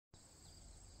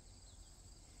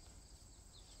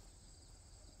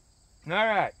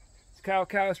Alright, it's Kyle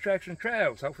Traction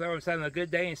Trails. Hopefully everyone's having a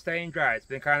good day and staying dry. It's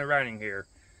been kind of raining here.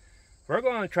 We're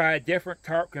going to try a different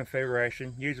tarp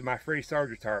configuration using my free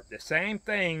soldier tarp. The same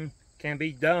thing can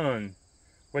be done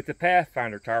with the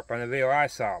Pathfinder tarp on the video I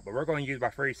saw, but we're going to use my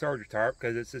free soldier tarp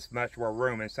because it's just much more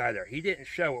room inside there. He didn't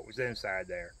show what was inside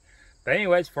there. But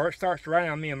anyways, before it starts to rain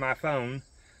on me and my phone,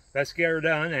 let's get her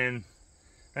done and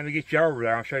let me get you over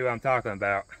there. I'll show you what I'm talking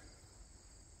about.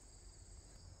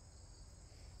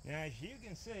 Now, as you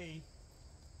can see,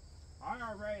 I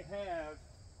already have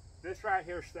this right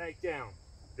here staked down.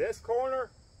 This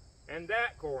corner and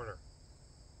that corner.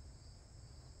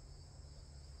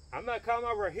 I'm going to come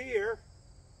over here.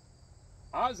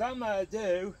 All I'm going to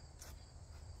do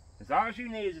is all you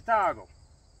need is a toggle.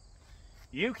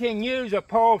 You can use a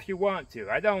pole if you want to.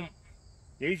 I don't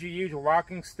usually use a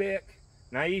walking stick,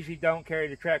 and I usually don't carry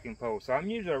the trekking pole, so I'm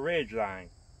using a ridge line.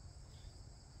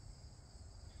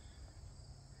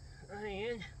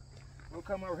 And we'll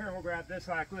come over here and we'll grab this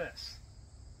like this.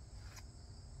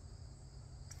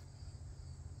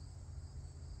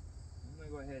 Let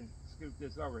me go ahead and scoop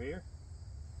this over here.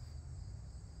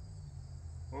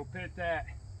 We'll put that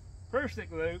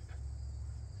prusic loop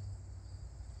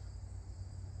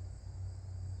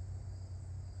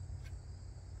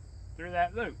through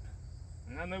that loop.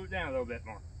 And I'll move it down a little bit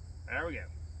more. There we go.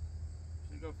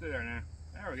 Should go through there now.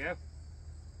 There we go.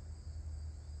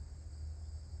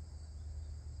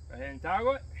 Go ahead and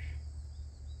toggle it.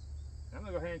 I'm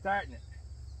going to go ahead and tighten it.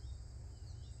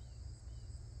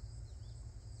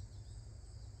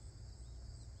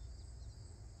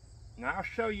 Now I'll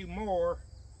show you more.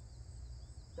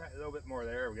 Tighten a little bit more.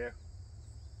 There we go.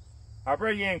 I'll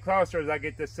bring you in closer as I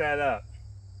get this set up.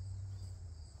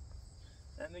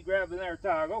 Let me grab another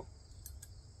toggle.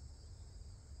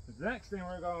 The next thing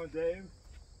we're going to do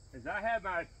is I have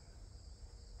my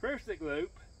prusic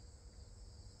loop,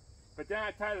 but then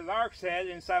I tie the lark's head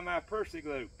inside my prusic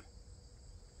loop.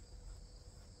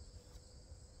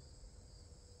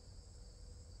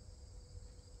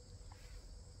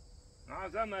 All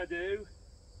I'm going to do is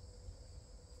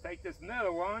take this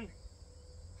middle one.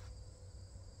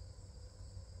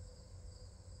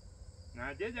 Now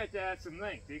I did that to add some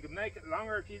length. You can make it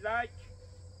longer if you like.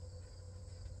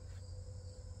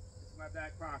 This is my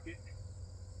back pocket.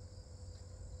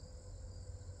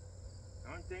 The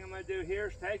only thing I'm going to do here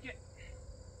is take it.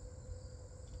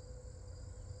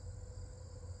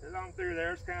 Put it on through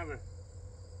there. It's kind of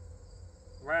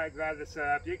a way I glad this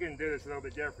up. You can do this a little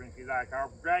bit different if you like.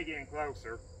 I'll drag you in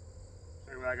closer.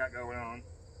 Show you what I got going on.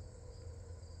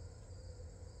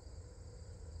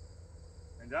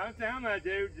 And the only thing I'm going to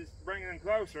do, just bring it in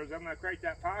closer, is I'm going to create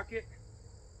that pocket.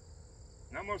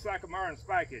 And almost like a Marlin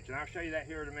spike hitch. And I'll show you that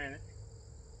here in a minute.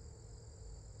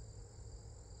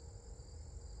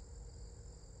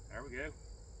 There we go.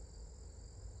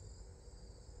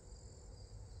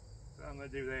 So I'm going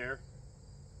to do there.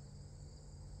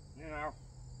 And then I'll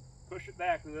push it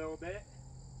back a little bit.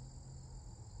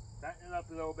 Tighten it up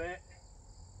a little bit.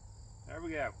 There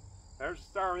we go. There's the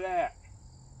start of that.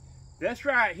 This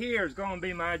right here is going to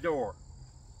be my door.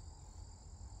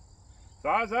 So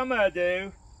all I'm going to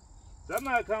do is I'm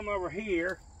going to come over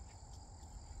here,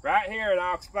 right here, and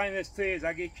I'll explain this to you as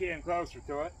I get you in closer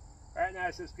to it. Right now,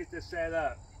 let's just get this set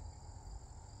up.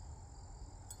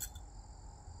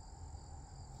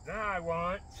 Now I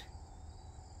want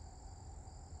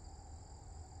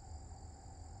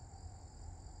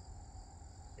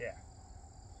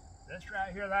this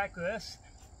right here like this.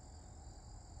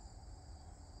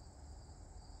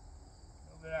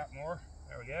 A little bit out more.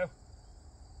 There we go.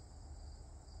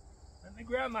 Let me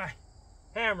grab my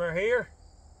hammer here.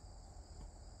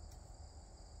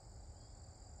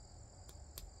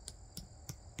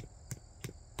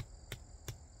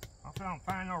 Hopefully I don't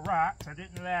find no rocks. I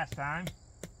didn't the last time.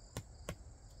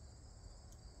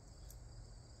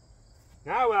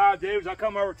 Now what I'll do is I'll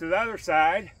come over to the other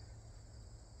side.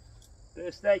 Put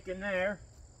a stake in there.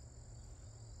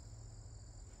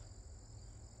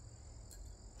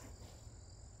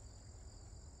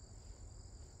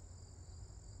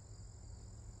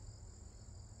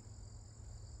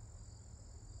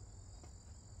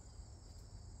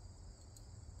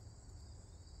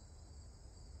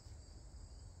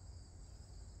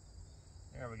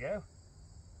 There we go.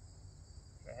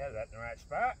 I have that in the right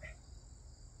spot.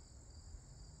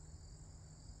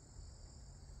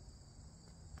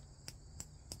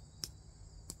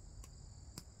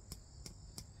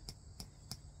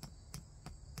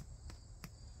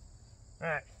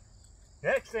 Alright,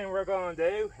 next thing we're going to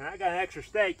do, and I got an extra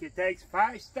stake, it takes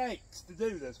 5 stakes to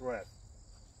do this with.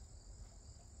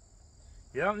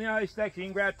 You don't need all these stakes, you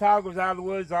can grab toggles out of the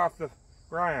woods off the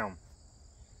ground.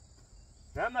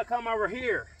 Now I'm going to come over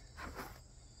here.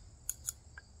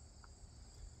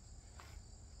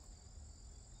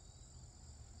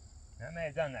 I may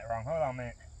have done that wrong. Hold on a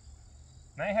minute.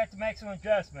 May have to make some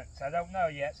adjustments. I don't know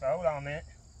yet, so hold on a minute.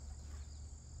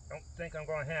 Don't think I'm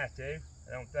going to have to.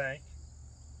 I don't think.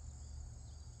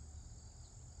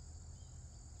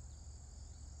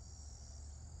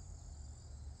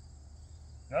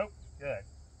 Nope. Good.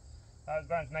 I was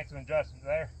going to make some adjustments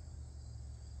there.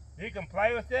 You can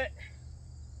play with it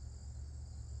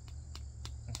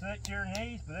and suit your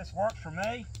needs, but this works for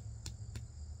me.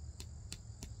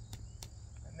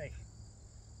 Let me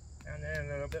down there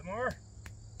a little bit more.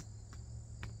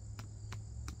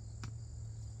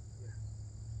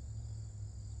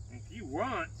 If you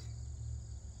want,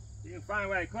 you can find a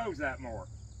way to close that more.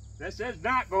 This is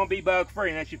not going to be bug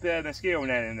free unless you put a mosquito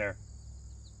net in there.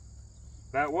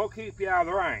 But we'll keep you out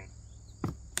of the rain.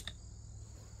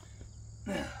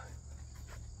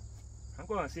 I'm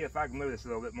going to see if I can move this a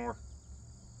little bit more.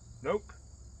 Nope.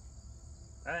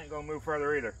 I ain't going to move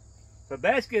further either. So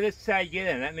basically this is how you get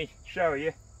in. Let me show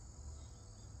you.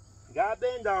 You got to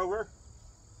bend over.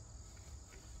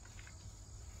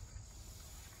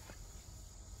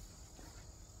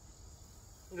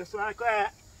 Just like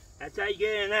that. That's how you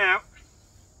get in and out.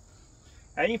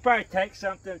 And you probably take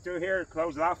something through here to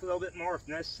close it off a little bit more if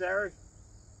necessary.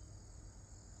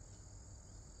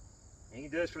 You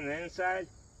can do this from the inside.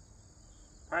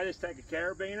 Probably just take a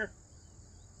carabiner.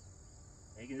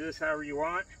 You can do this however you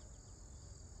want.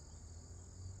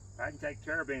 I can take a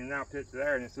carabiner and now put it to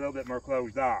there and it's a little bit more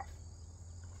closed off.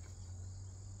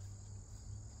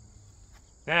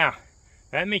 Now,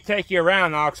 let me take you around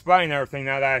and I'll explain everything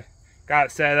now that I got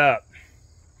it set up.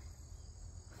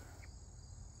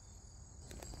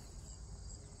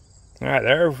 Alright,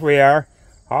 there we are,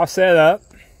 all set up.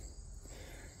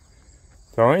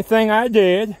 The only thing I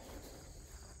did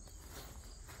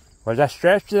was I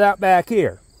stretched it out back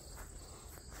here.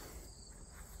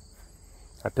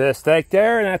 I put a stake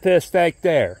there and I put a stake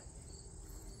there.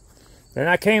 Then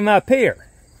I came up here,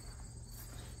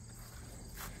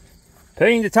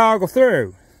 putting the toggle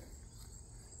through.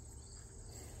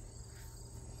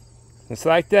 Just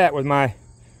like that with my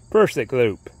Persic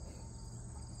loop.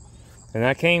 And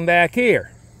I came back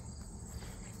here,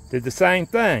 did the same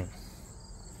thing.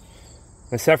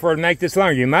 Except for to make this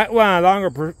longer. You might want a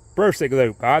longer Persic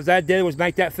loop. All I did was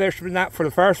make that fisherman knot for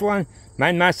the first one,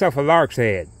 made myself a lark's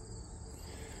head.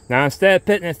 Now instead of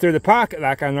putting it through the pocket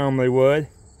like I normally would,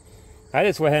 I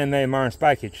just went ahead and made a modern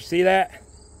spike hitch. You see that?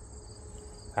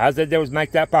 All I did was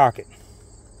make that pocket.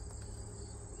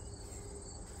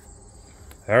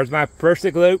 There's my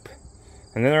Persic loop,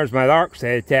 and then there's my lark's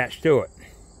head attached to it.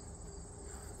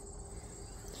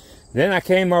 Then I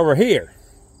came over here,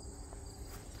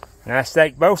 and I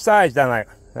staked both sides down like,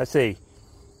 let's see,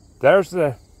 there's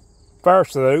the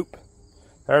first loop,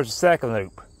 there's the second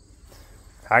loop.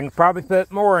 I can probably put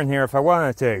more in here if I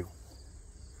wanted to.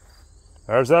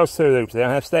 There's those two loops, they don't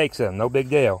have stakes in them, no big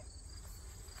deal.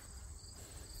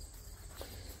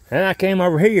 Then I came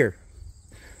over here,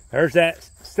 there's that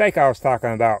stake I was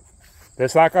talking about,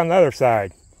 just like on the other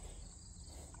side.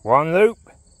 One loop,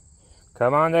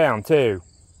 come on down, two.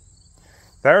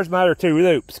 There's my other two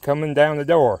loops coming down the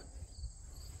door.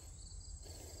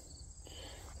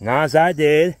 Now as I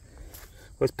did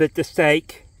was put the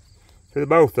stake through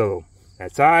both of them.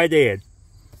 That's all I did.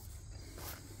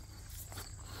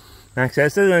 Like I said,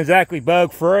 this isn't exactly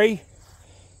bug free,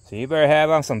 so you better have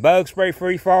on some bug spray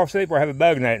free fall sleep or have a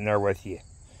bug net in there with you.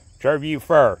 Whichever you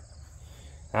prefer.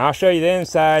 And I'll show you the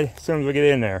inside as soon as we get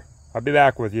in there. I'll be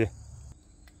back with you.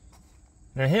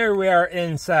 Now here we are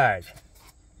inside.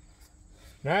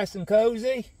 Nice and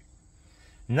cozy.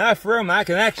 Enough room I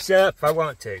can actually set up if I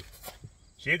want to.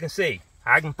 As you can see,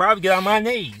 I can probably get on my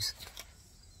knees.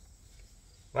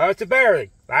 Well, it's a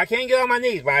barely. I can't get on my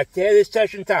knees, but I tell you this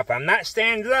touching top. I'm not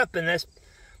standing up in this,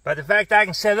 but the fact I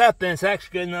can set up in it's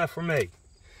actually good enough for me.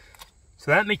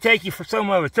 So let me take you for some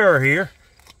of a tour here.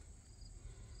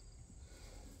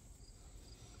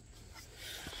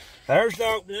 There's the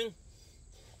opening.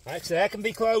 Like I said, that can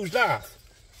be closed off.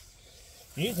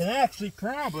 You can actually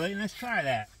probably, let's try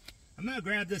that. I'm going to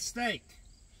grab this stake.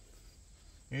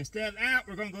 Instead of out,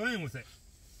 we're going to go in with it.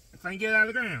 If I can get it out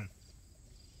of the ground.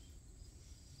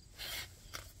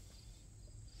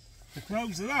 To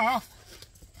close it off,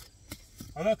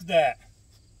 oh look at that.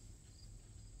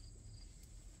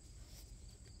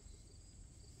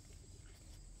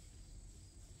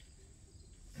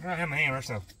 I don't have my hand right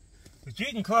so. But you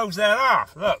can close that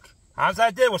off. Look, all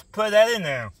I did was put that in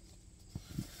there.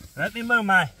 Let me move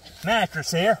my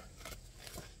mattress here.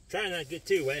 Try not to get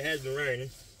too wet, it has been raining.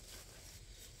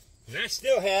 And I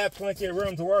still have plenty of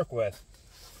room to work with.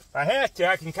 If I have to,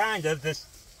 I can kind of this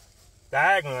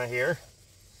diagonal here.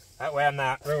 That way I'm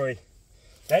not really...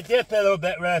 That did put a little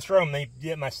bit less room than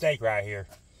did my stake right here.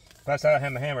 Plus I don't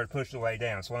have my hammer to push the way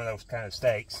down. It's one of those kind of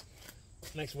stakes.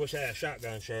 Makes me wish I had a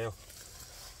shotgun shell.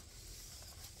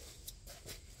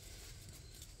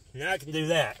 Now I can do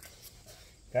that.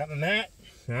 Got my mat,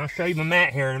 and I'll show you my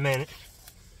mat here in a minute.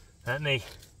 Let me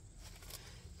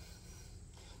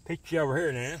picture you over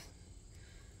here now.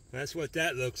 That's what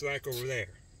that looks like over there.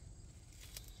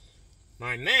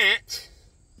 My mat,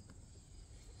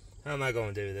 how am I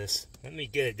going to do this? Let me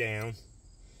get it down.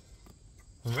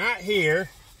 Right here,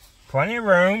 plenty of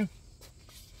room.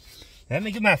 Let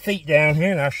me get my feet down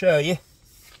here and I'll show you.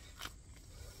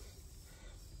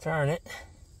 Turn it.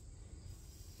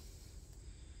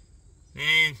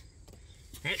 And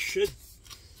that should,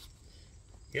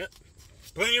 yep,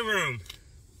 plenty of room.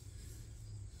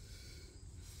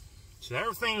 So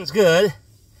everything's good.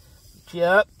 Get you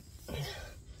up.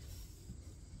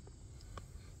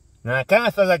 Now I kind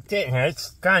of feel like sitting here. It's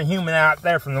kind of humid out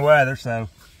there from the weather, so.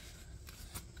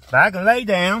 But I can lay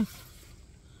down.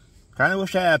 Kind of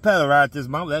wish I had a pedal right at this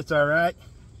moment, but that's alright.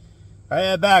 If I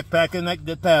had a backpack, I'd make a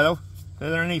good pedal. Sit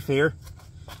underneath here.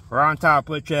 Or on top,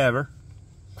 whichever.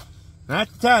 And I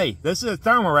have to tell you, this is a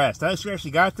thermal rest. I just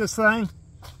actually got this thing.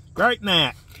 Great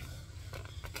mat.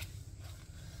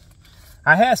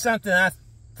 I had something, I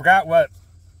forgot what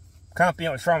company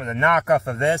it was from, a knockoff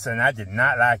of this, and I did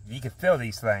not like it. You can feel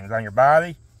these things on your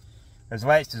body. As the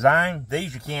way it's designed,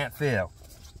 these you can't feel.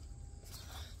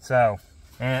 So,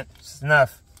 and it's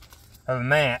enough of a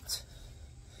mat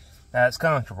that's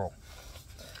comfortable.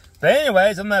 But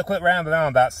anyways, I'm going to quit rambling on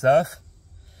about stuff.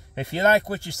 If you like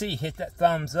what you see, hit that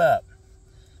thumbs up.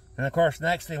 And of course, the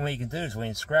next thing we can do is we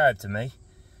can subscribe to me.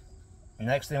 The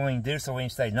next thing we can do so we can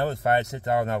stay notified is hit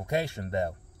the all notification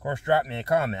bell. Of course, drop me a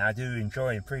comment. I do enjoy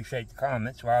and appreciate the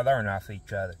comments while I learn off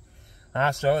each other.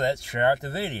 Also, let's share out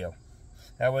the video.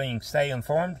 That way you can stay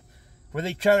informed with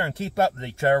each other and keep up with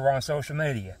each other on social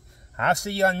media. I'll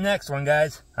see you on the next one,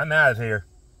 guys. I'm out of here.